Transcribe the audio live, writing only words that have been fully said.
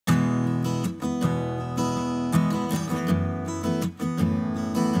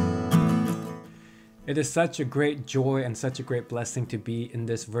It is such a great joy and such a great blessing to be in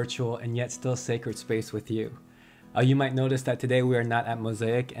this virtual and yet still sacred space with you. You might notice that today we are not at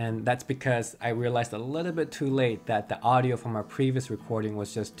Mosaic, and that's because I realized a little bit too late that the audio from our previous recording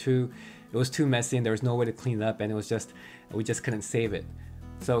was just too messy, and there was no way to clean it up, and we just couldn't save it.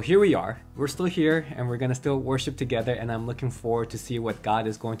 So here we are, we're still here, and we're gonna still worship together, and I'm looking forward to see what God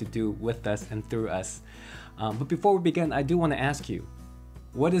is going to do with us and through us. But before we begin, I do want to ask you,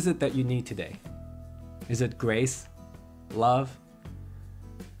 what is it that you need today? Is it grace, love,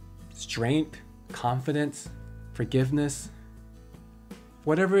 strength, confidence, forgiveness?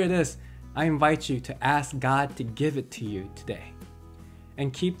 Whatever it is, I invite you to ask God to give it to you today.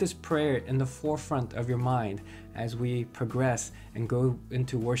 And keep this prayer in the forefront of your mind as we progress and go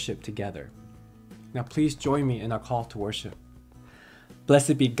into worship together. Now please join me in our call to worship.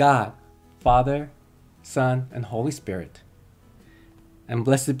 Blessed be God, Father, Son, and Holy Spirit. And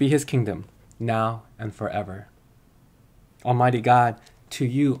blessed be His kingdom, now and forever. Almighty God, to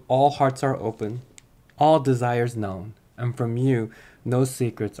you all hearts are open, all desires known, and from you no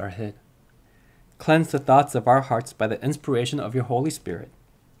secrets are hid. Cleanse the thoughts of our hearts by the inspiration of your Holy Spirit,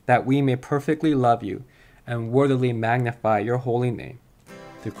 that we may perfectly love you and worthily magnify your holy name.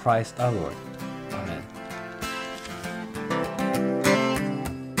 Through Christ our Lord. Amen.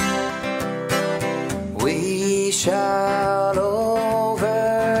 We shall overcome.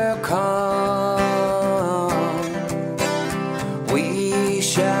 We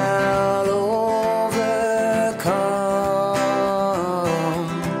shall overcome.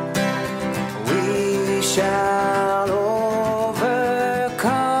 We shall overcome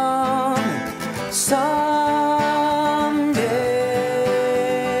someday.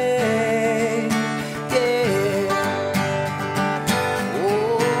 Yeah.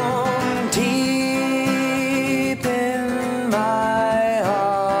 Oh, deep in my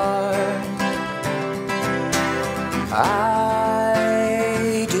heart,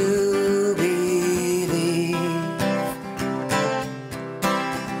 I do believe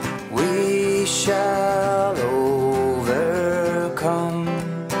we shall overcome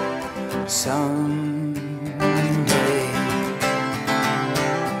someday.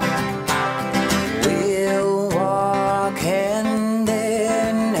 We'll walk hand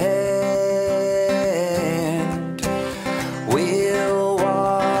in hand. We'll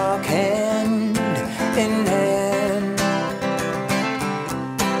walk hand in hand.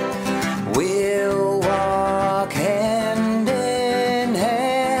 We'll walk hand in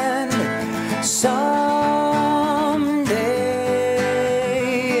hand someday.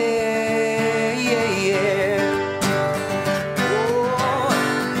 Yeah, yeah. Oh,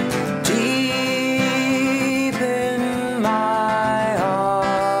 deep in my heart,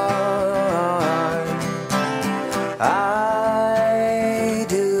 I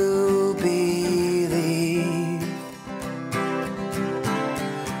do believe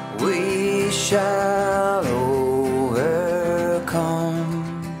we shall overcome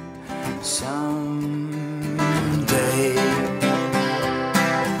someday.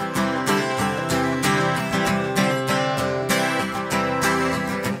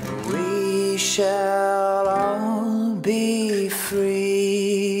 We shall all be free.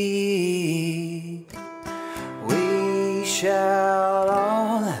 We shall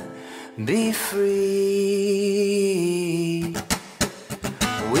all be free.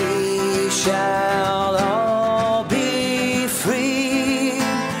 We shall all be free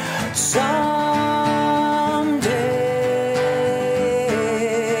someday.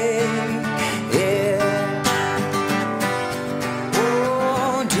 Yeah.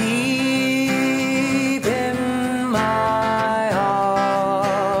 Oh, deep in my heart,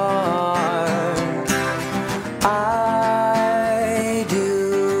 I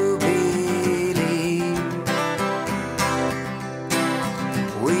do believe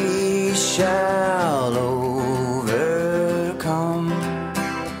we shall overcome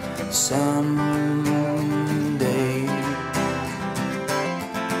someday.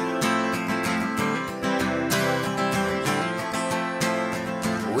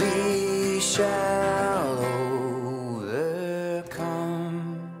 We shall overcome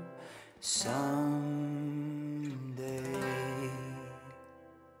someday.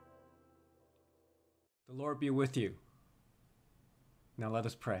 The Lord be with you. Now let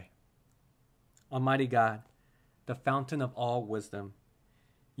us pray. Almighty God, the fountain of all wisdom,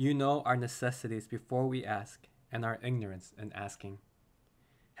 you know our necessities before we ask and our ignorance in asking.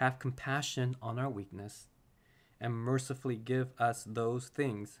 Have compassion on our weakness and mercifully give us those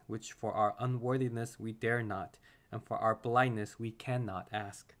things which for our unworthiness we dare not, and for our blindness we cannot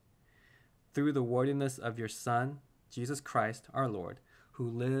ask. Through the worthiness of your Son, Jesus Christ our Lord, who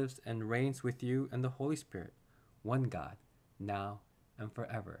lives and reigns with you and the Holy Spirit, one God, now and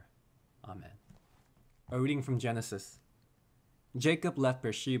forever. Amen. A reading from Genesis. Jacob left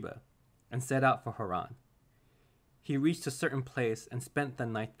Beersheba and set out for Haran. He reached a certain place and spent the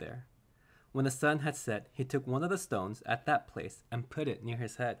night there. When the sun had set, he took one of the stones at that place and put it near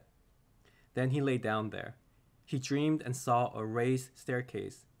his head. Then he lay down there. He dreamed and saw a raised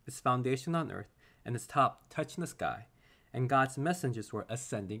staircase, its foundation on earth and its top touching the sky, and God's messengers were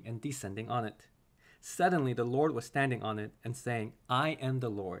ascending and descending on it. Suddenly the Lord was standing on it and saying, I am the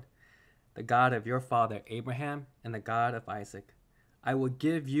Lord, the God of your father Abraham and the God of Isaac. I will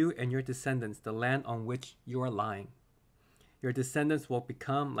give you and your descendants the land on which you are lying. Your descendants will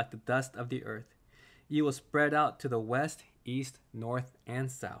become like the dust of the earth. You will spread out to the west, east, north,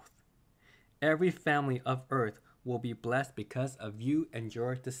 and south. Every family of earth will be blessed because of you and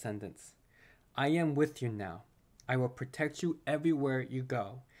your descendants. I am with you now. I will protect you everywhere you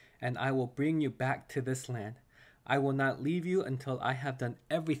go, and I will bring you back to this land. I will not leave you until I have done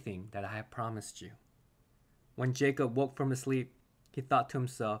everything that I have promised you. When Jacob woke from his sleep, he thought to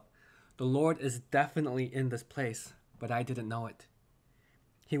himself, the Lord is definitely in this place, but I didn't know it.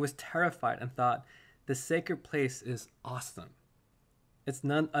 He was terrified and thought, this sacred place is awesome. It's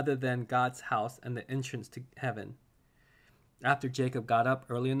none other than God's house and the entrance to heaven. After Jacob got up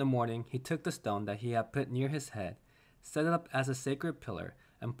early in the morning, he took the stone that he had put near his head, set it up as a sacred pillar,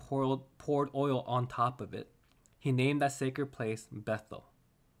 and poured oil on top of it. He named that sacred place Bethel.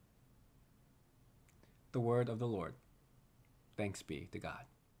 The word of the Lord. Thanks be to God.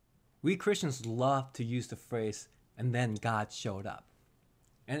 We Christians love to use the phrase, and then God showed up.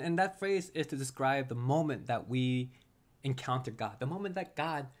 And that phrase is to describe the moment that we encountered God, the moment that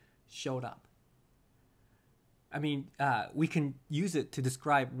God showed up. I mean, we can use it to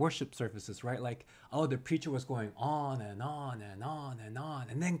describe worship services, right? Like, oh, the preacher was going on and on and on and on,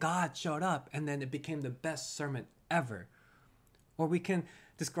 and then God showed up, and then it became the best sermon ever. Or we can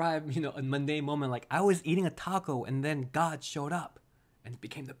describe, a mundane moment like, I was eating a taco, and then God showed up, and it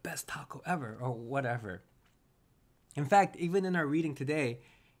became the best taco ever, or whatever. In fact, even in our reading today,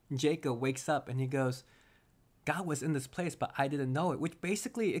 Jacob wakes up and he goes, God was in this place, but I didn't know it, which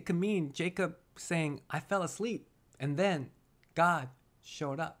basically it could mean Jacob saying, I fell asleep, and then God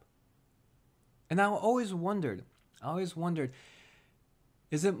showed up. And I always wondered,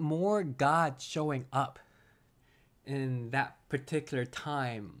 is it more God showing up in that particular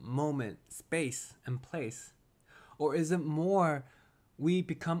time, moment, space, and place? Or is it more we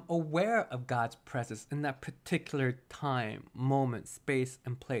become aware of God's presence in that particular time, moment, space,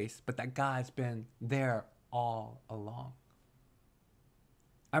 and place, but that God's been there all along?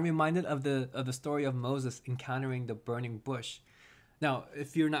 I'm reminded of the story of Moses encountering the burning bush. Now,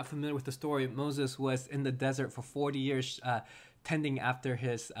 if you're not familiar with the story, Moses was in the desert for 40 years tending after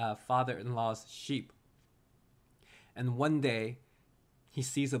his father-in-law's sheep. And one day, he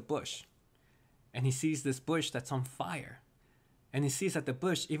sees a bush. And he sees this bush that's on fire. And he sees that the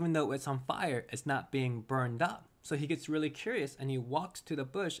bush, even though it's on fire, it's not being burned up. So he gets really curious and he walks to the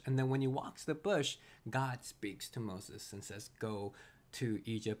bush. And then when he walks to the bush, God speaks to Moses and says, go to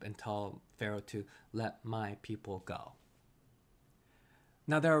Egypt and tell Pharaoh to let my people go.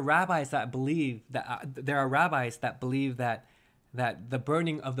 Now there are rabbis that believe that that the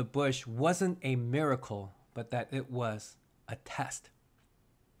burning of the bush wasn't a miracle, but that it was a test.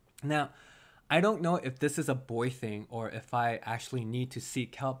 Now, I don't know if this is a boy thing or if I actually need to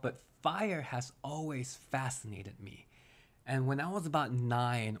seek help, but fire has always fascinated me. And when I was about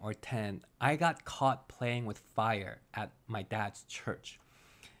 9 or 10, I got caught playing with fire at my dad's church.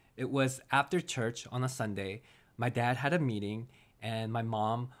 It was after church on a Sunday. My dad had a meeting and my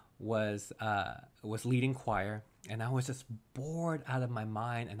mom was leading choir, and I was just bored out of my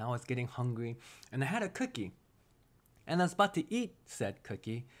mind and I was getting hungry, and I had a cookie. And I was about to eat said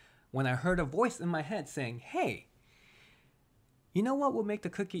cookie when I heard a voice in my head saying, hey, you know what would make the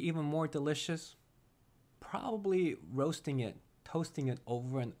cookie even more delicious? Probably roasting it, toasting it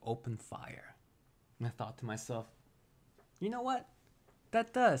over an open fire. And I thought to myself, you know what?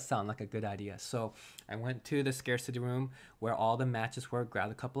 That does sound like a good idea. So I went to the scarcity room where all the matches were,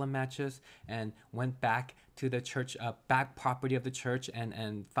 grabbed a couple of matches, and went back to the church, back property of the church,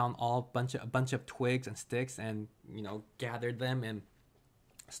 and found a bunch of twigs and sticks, and gathered them and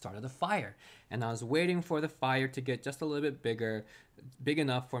started a fire. And I was waiting for the fire to get just a little bit big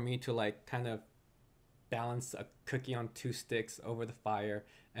enough for me to kind of balance a cookie on 2 sticks over the fire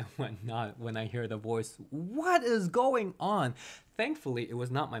and whatnot when I hear the voice, what is going on? Thankfully, it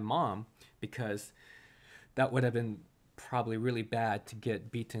was not my mom, because that would have been probably really bad to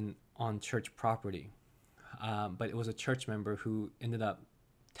get beaten on church property. but it was a church member who ended up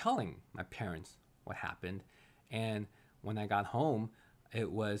telling my parents what happened. And when I got home,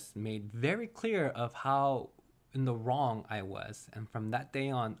 it was made very clear of how in the wrong I was. And from that day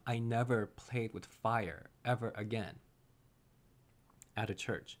on, I never played with fire ever again at a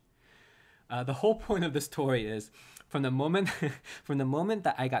church. The whole point of the story is from the moment from the moment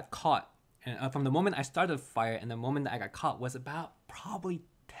that I got caught, and from the moment I started fire and the moment that I got caught was about probably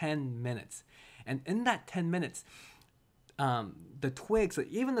 10 minutes. And in that 10 minutes, the twigs,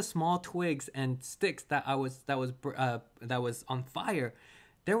 even the small twigs and sticks that was on fire,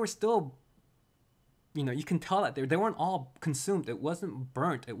 they were still, you can tell that they weren't all consumed. It wasn't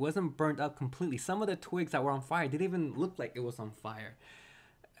burnt. It wasn't burnt up completely. Some of the twigs that were on fire didn't even look like it was on fire.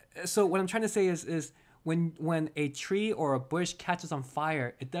 So what I'm trying to say is when a tree or a bush catches on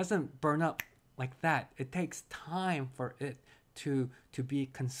fire, it doesn't burn up like that. It takes time for it to be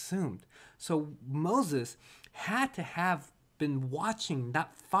consumed. So Moses had to have been watching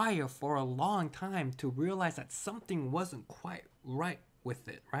that fire for a long time to realize that something wasn't quite right with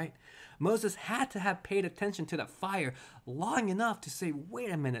it, right? Moses had to have paid attention to that fire long enough to say,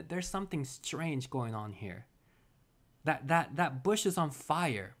 wait a minute, there's something strange going on here. That bush is on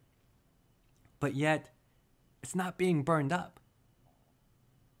fire, but yet it's not being burned up.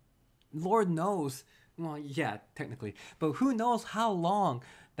 Lord knows, well, yeah, technically, but who knows how long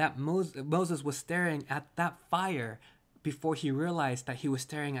that Moses was staring at that fire before he realized that he was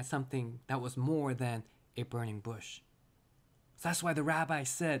staring at something that was more than a burning bush. So that's why the rabbi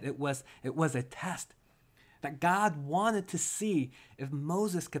said it was a test, that God wanted to see if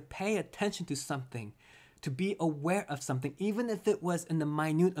Moses could pay attention to something, to be aware of something, even if it was in the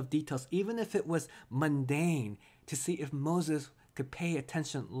minute of details, even if it was mundane, to see if Moses could pay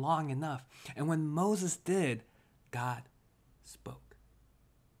attention long enough. And when Moses did, God spoke.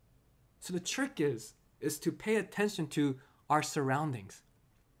 So the trick is to pay attention to our surroundings,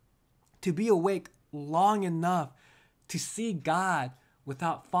 to be awake long enough to see God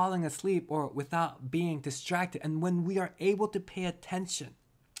without falling asleep or without being distracted. And when we are able to pay attention,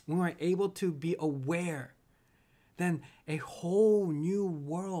 when we're able to be aware, then a whole new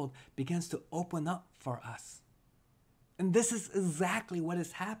world begins to open up for us. And this is exactly what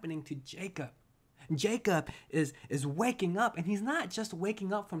is happening to Jacob. Jacob is waking up, and he's not just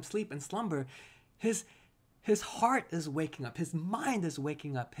waking up from sleep and slumber. His heart is waking up. His mind is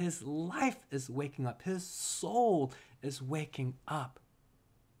waking up. His life is waking up. His soul is waking up.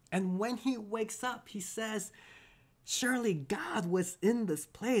 And when he wakes up, he says, surely God was in this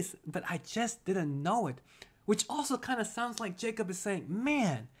place, but I just didn't know it. Which also kind of sounds like Jacob is saying,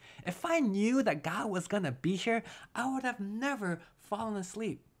 man, if I knew that God was going to be here, I would have never fallen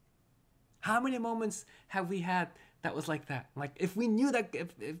asleep. How many moments have we had that was like that? Like if we knew that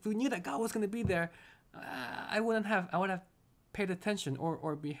if we knew that God was going to be there, I would have paid attention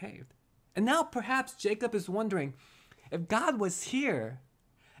or behaved. And now perhaps Jacob is wondering, if God was here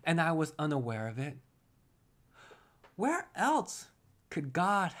and I was unaware of it, where else could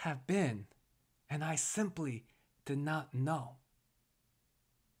God have been and I simply did not know?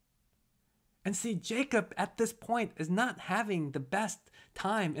 And see, Jacob at this point is not having the best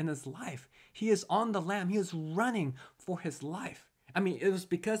time in his life. He is on the lam. He is running for his life. I mean, it was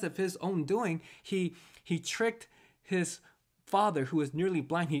because of his own doing. He tricked his father, who was nearly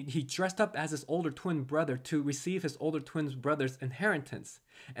blind. He dressed up as his older twin brother to receive his older twin brother's inheritance.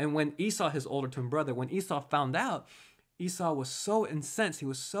 And when Esau, his older twin brother, when Esau found out, Esau was so incensed, he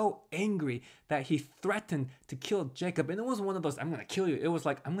was so angry that he threatened to kill Jacob. And it wasn't one of those, I'm going to kill you. It was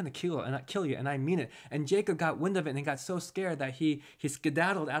like, I'm going to kill you, and I mean it. And Jacob got wind of it and he got so scared that he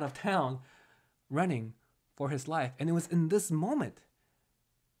skedaddled out of town running for his life. And it was in this moment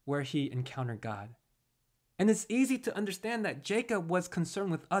where he encountered God. And it's easy to understand that Jacob was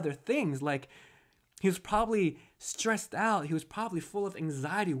concerned with other things, like he was probably stressed out. He was probably full of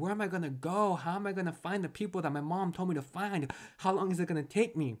anxiety. Where am I going to go? How am I going to find the people that my mom told me to find? How long is it going to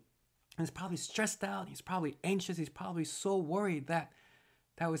take me? And he's probably stressed out. He's probably anxious. He's probably so worried that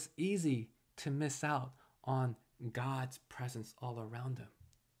was easy to miss out on God's presence all around him.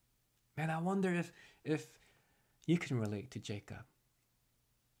 Man, I wonder if you can relate to Jacob.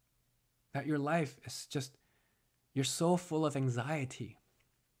 That your life is just, you're so full of anxiety.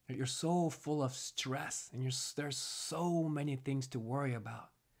 You're so full of stress, and there's so many things to worry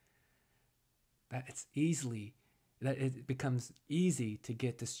about that it becomes easy to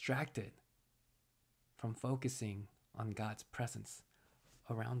get distracted from focusing on God's presence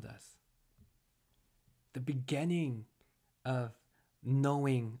around us. The beginning of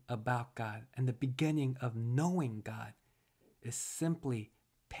knowing about God and the beginning of knowing God is simply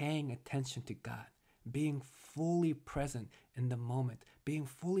paying attention to God, being fully present in the moment, being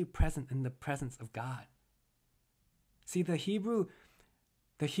fully present in the presence of God. See, the Hebrew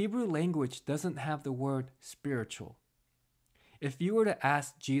language doesn't have the word spiritual. If you were to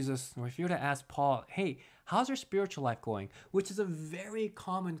ask Jesus, or if you were to ask Paul, hey, how's your spiritual life going? Which is a very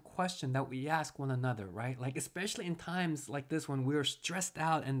common question that we ask one another, right? Like, especially in times like this when we're stressed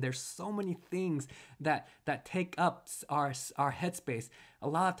out and there's so many things that take up our headspace. A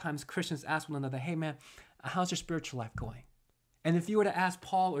lot of times Christians ask one another, hey man, how's your spiritual life going? And if you were to ask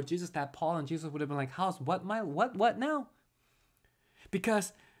Paul or Jesus that, Paul and Jesus would have been like, what now?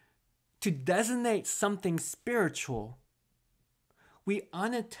 Because to designate something spiritual, we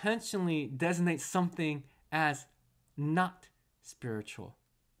unintentionally designate something as not spiritual.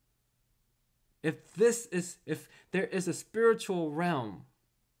 If there is a spiritual realm,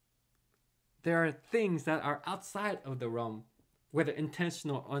 there are things that are outside of the realm, whether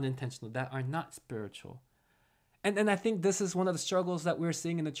intentional or unintentional, that are not spiritual. And I think this is one of the struggles that we're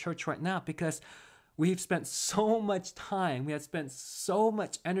seeing in the church right now, because we've spent so much time, we have spent so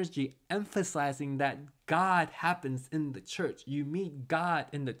much energy emphasizing that God happens in the church. You meet God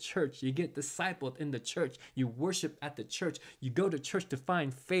in the church. You get discipled in the church. You worship at the church. You go to church to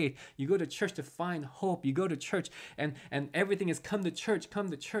find faith. You go to church to find hope. You go to church and everything is come to church, come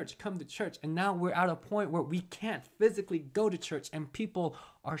to church, come to church. And now we're at a point where we can't physically go to church, and people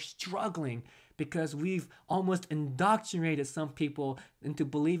are struggling because we've almost indoctrinated some people into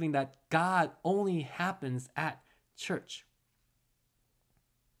believing that God only happens at church.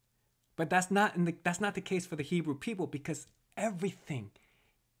 But that's not the case for the Hebrew people, because everything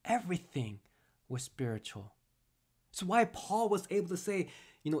was spiritual. It's why Paul was able to say,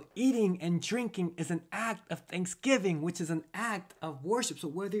 eating and drinking is an act of thanksgiving, which is an act of worship. So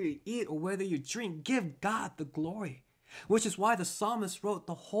whether you eat or whether you drink, give God the glory. Which is why the psalmist wrote,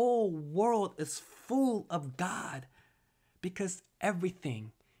 the whole world is full of God, because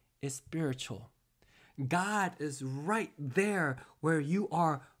everything is spiritual. God is right there where you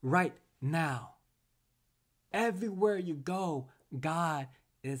are right now. Everywhere you go, God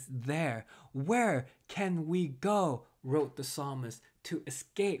is there. Where can we go, wrote the psalmist, to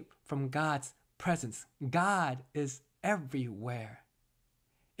escape from God's presence? God is everywhere.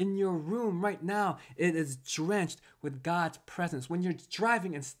 In your room right now, it is drenched with God's presence. When you're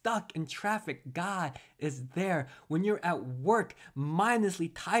driving and stuck in traffic, God is there. When you're at work, mindlessly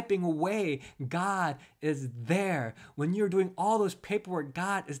typing away, God is there. When you're doing all those paperwork,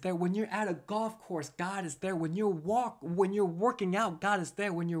 God is there. When you're at a golf course, God is there. When you're working out, God is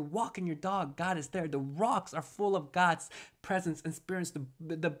there. When you're walking your dog, God is there. The rocks are full of God's presence and spirit.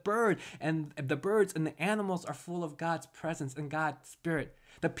 The birds and the animals are full of God's presence and God's spirit.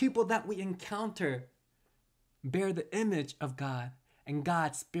 The people that we encounter bear the image of God, and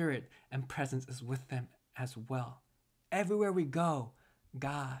God's spirit and presence is with them as well. Everywhere we go,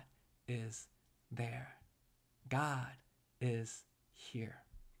 God is there. God is here.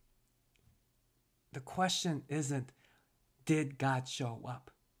 The question isn't, did God show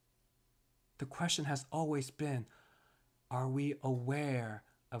up? The question has always been, are we aware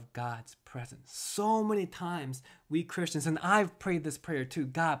of God's presence? So many times we Christians, and I've prayed this prayer too,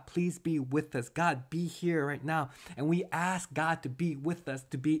 God, please be with us. God, be here right now. And we ask God to be with us,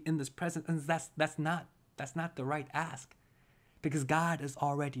 to be in this presence. And that's not the right ask, because God is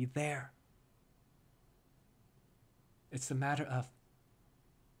already there. It's a matter of,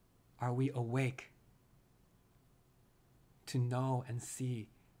 are we awake to know and see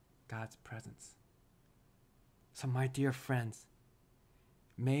God's presence? So my dear friends,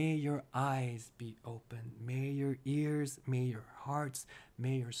 may your eyes be open. May your ears, may your hearts,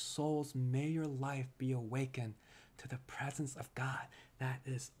 may your souls, may your life be awakened to the presence of God that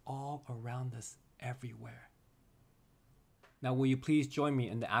is all around us everywhere. Now, will you please join me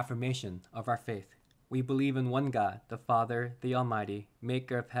in the affirmation of our faith? We believe in one God, the Father, the Almighty,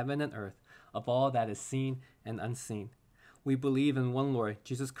 maker of heaven and earth, of all that is seen and unseen. We believe in one Lord,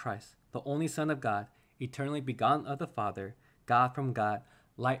 Jesus Christ, the only Son of God, eternally begotten of the Father, God from God,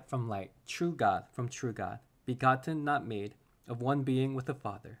 light from light, true God from true God, begotten, not made, of one being with the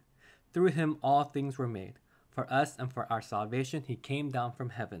Father. Through him all things were made. For us and for our salvation he came down from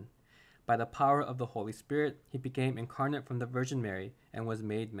heaven. By the power of the Holy Spirit he became incarnate from the Virgin Mary and was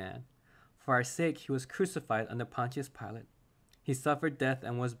made man. For our sake he was crucified under Pontius Pilate. He suffered death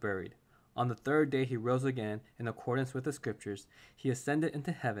and was buried. On the third day he rose again in accordance with the Scriptures. He ascended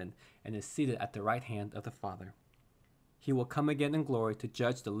into heaven and is seated at the right hand of the Father. He will come again in glory to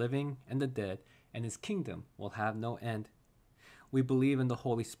judge the living and the dead, and his kingdom will have no end. We believe in the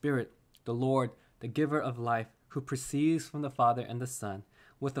Holy Spirit, the Lord, the giver of life, who proceeds from the Father and the Son.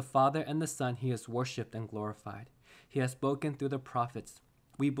 With the Father and the Son he is worshipped and glorified. He has spoken through the prophets.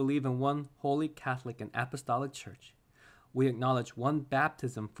 We believe in one holy Catholic and Apostolic Church. We acknowledge one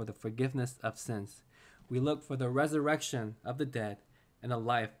baptism for the forgiveness of sins. We look for the resurrection of the dead and the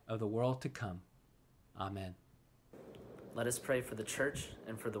life of the world to come. Amen. Let us pray for the Church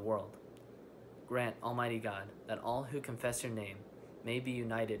and for the world. Grant, Almighty God, that all who confess your name may be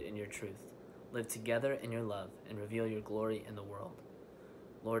united in your truth, live together in your love, and reveal your glory in the world.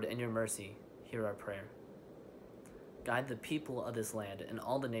 Lord, in your mercy, hear our prayer. Guide the people of this land and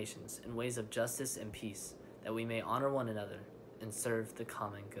all the nations in ways of justice and peace, that we may honor one another and serve the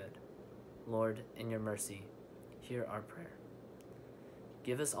common good. Lord, in your mercy, hear our prayer.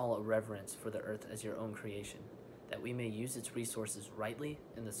 Give us all a reverence for the earth as your own creation, that we may use its resources rightly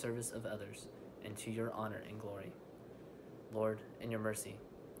in the service of others and to your honor and glory. Lord, in your mercy,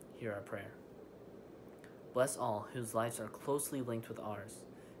 hear our prayer. Bless all whose lives are closely linked with ours,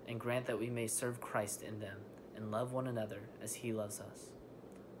 and grant that we may serve Christ in them and love one another as he loves us.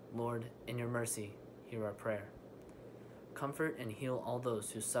 Lord, in your mercy, hear our prayer. Comfort and heal all those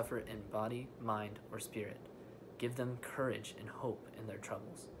who suffer in body, mind, or spirit. Give them courage and hope in their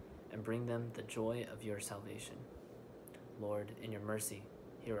troubles, and bring them the joy of your salvation. Lord, in your mercy,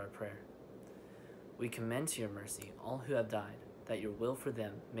 hear our prayer. We commend to your mercy all who have died, that your will for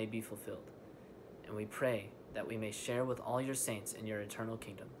them may be fulfilled. And we pray that we may share with all your saints in your eternal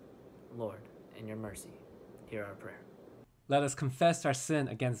kingdom. Lord, in your mercy, hear our prayer. Let us confess our sin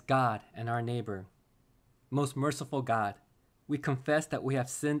against God and our neighbor. Most merciful God, we confess that we have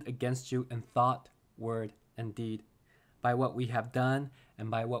sinned against you in thought, word, and deed, by what we have done and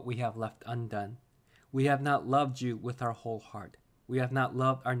by what we have left undone. We have not loved you with our whole heart. We have not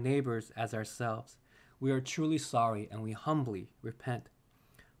loved our neighbors as ourselves. We are truly sorry and we humbly repent.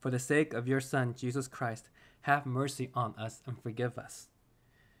 For the sake of your Son, Jesus Christ, have mercy on us and forgive us,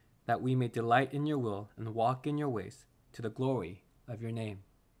 that we may delight in your will and walk in your ways to the glory of your name.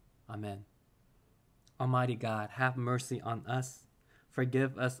 Amen. Almighty God, have mercy on us.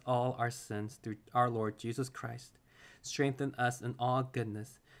 Forgive us all our sins through our Lord Jesus Christ. Strengthen us in all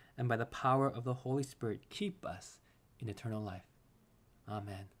goodness, and by the power of the Holy Spirit, keep us in eternal life.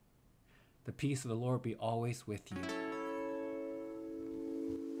 Amen. The peace of the Lord be always with you.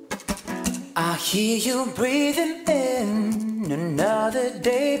 I hear you breathing in, another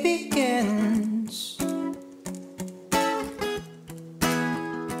day begins.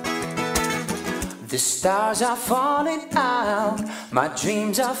 The stars are falling out, my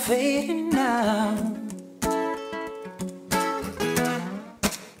dreams are fading now.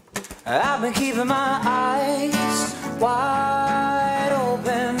 I've been keeping my eyes wide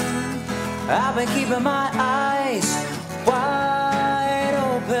open. I've been keeping my eyes wide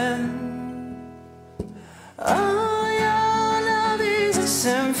open. Oh, your love is a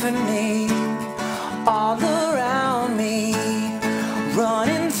symphony all around me,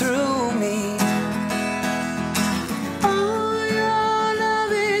 running through me. Oh, your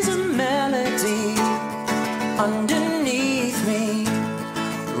love is a melody underneath me,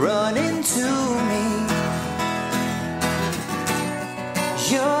 running to me.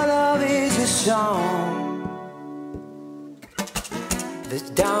 Your love is a song. The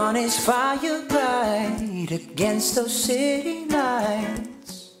dawn is fire bright against those city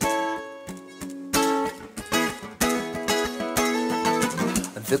lights.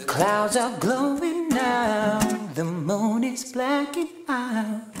 The clouds are glowing now, the moon is blacking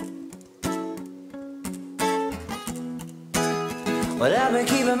out. Well, I've been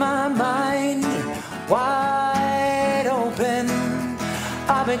keeping my mind wide open.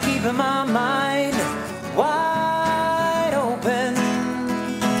 I've been keeping my mind wide open.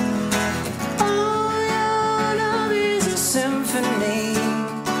 Oh, your love is a symphony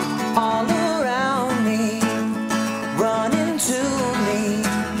all around me, running to me.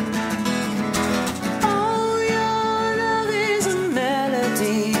 Oh, your love is a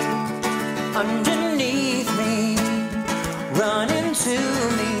melody underneath me, running to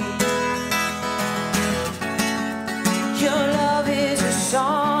me. Your love is a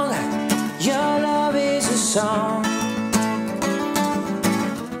song. Your love is a song.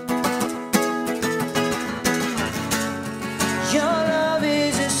 Your love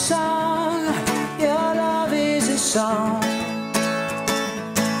is a song. Your love is a song.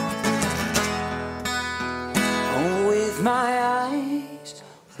 With my eyes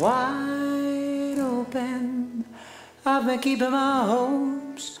wide open, I've been keeping my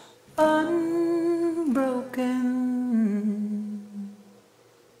hopes unbroken.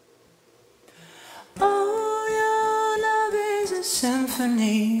 Oh, your love is a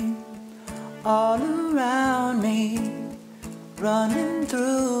symphony all around me, running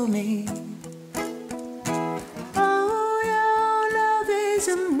through me. Oh, your love is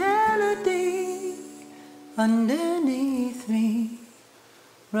a melody underneath me,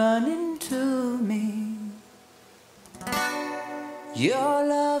 running to me. Your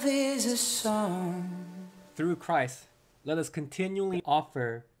love is a song. Through Christ, let us continually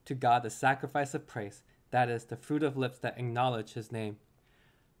offer to God the sacrifice of praise, that is, the fruit of lips that acknowledge His name.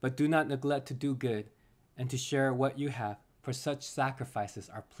 But do not neglect to do good and to share what you have, for such sacrifices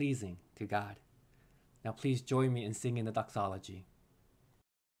are pleasing to God. Now please join me in singing the doxology.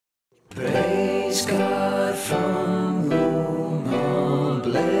 Praise God from whom all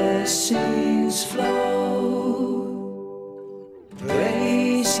blessings flow.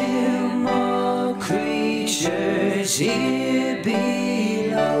 Praise Him, all creatures here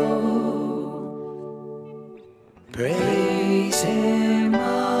below. Praise Him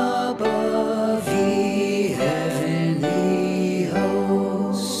above, ye heavenly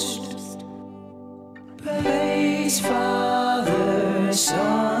host. Praise Father,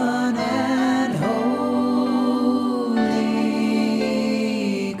 Son, and Holy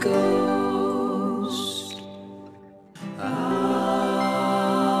Ghost.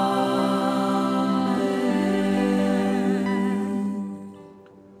 Amen.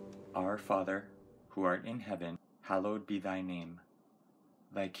 Our Father, who art in heaven, hallowed be thy name.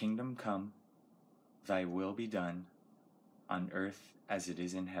 Thy kingdom come, thy will be done, on earth as it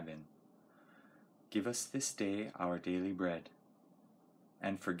is in heaven. Give us this day our daily bread,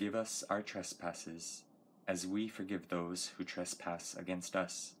 and forgive us our trespasses, as we forgive those who trespass against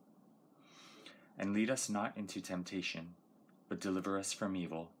us. And lead us not into temptation, but deliver us from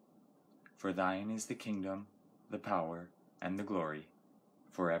evil. For thine is the kingdom, the power, and the glory,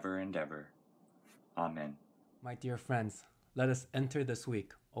 forever and ever. Amen. My dear friends, let us enter this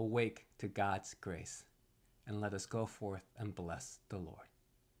week awake to God's grace, and let us go forth and bless the Lord.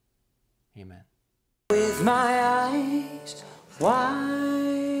 Amen. With my eyes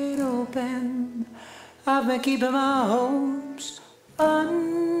wide open, I've been keeping my hopes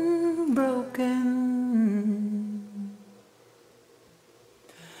unbroken.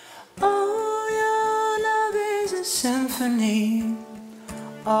 Oh, your love is a symphony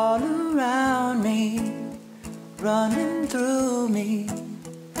all around me, running through me.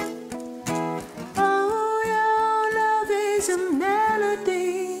 Oh, your love is a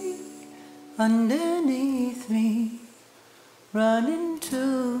melody underneath me, running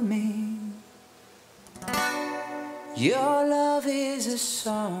to me. Your love is a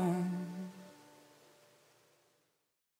song